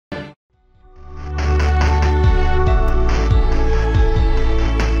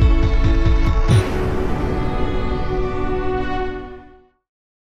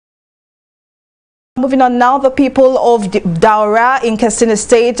Moving on now, the people of Daura in Katsina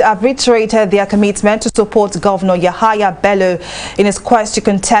State have reiterated their commitment to support Governor Yahaya Bello in his quest to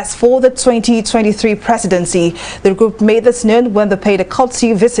contest for the 2023 presidency. The group made this known when they paid a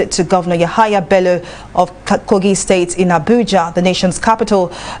courtesy visit to Governor Yahaya Bello of Kogi State in Abuja, the nation's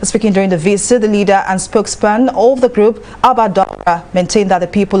capital. Speaking during the visit, the leader and spokesman of the group, Daura, maintained that the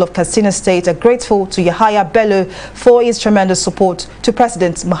people of Katsina State are grateful to Yahaya Bello for his tremendous support to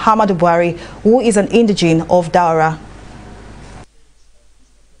President Muhammadu Buhari, who is an indigene of Daura.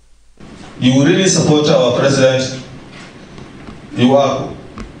 You really support our president. You are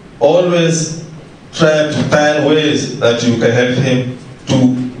always trying to find ways that you can help him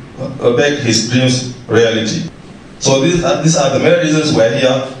to make his dreams reality. So these are the main reasons we're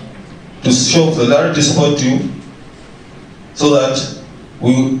here, to show solidarity, support you, so that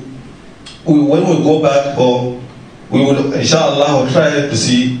when we go back home, we will, inshallah, try to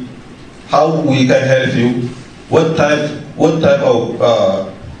see how we can help you, what type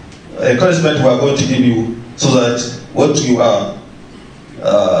of encouragement we are going to give you, so that what you are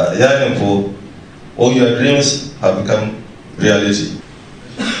yearning for, all your dreams have become reality.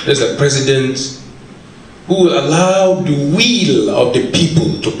 There's a president who will allow the will of the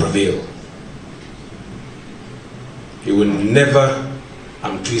people to prevail. He will never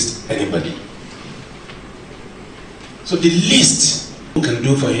twist anybody. So the least we can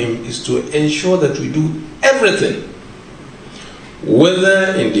do for him is to ensure that we do everything,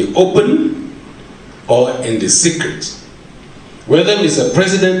 whether in the open or in the secret, whether Mr.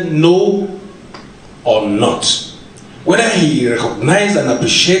 President know or not, whether he recognize and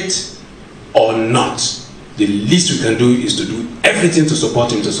appreciate or not. The least we can do is to do everything to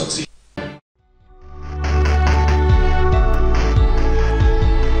support him to succeed.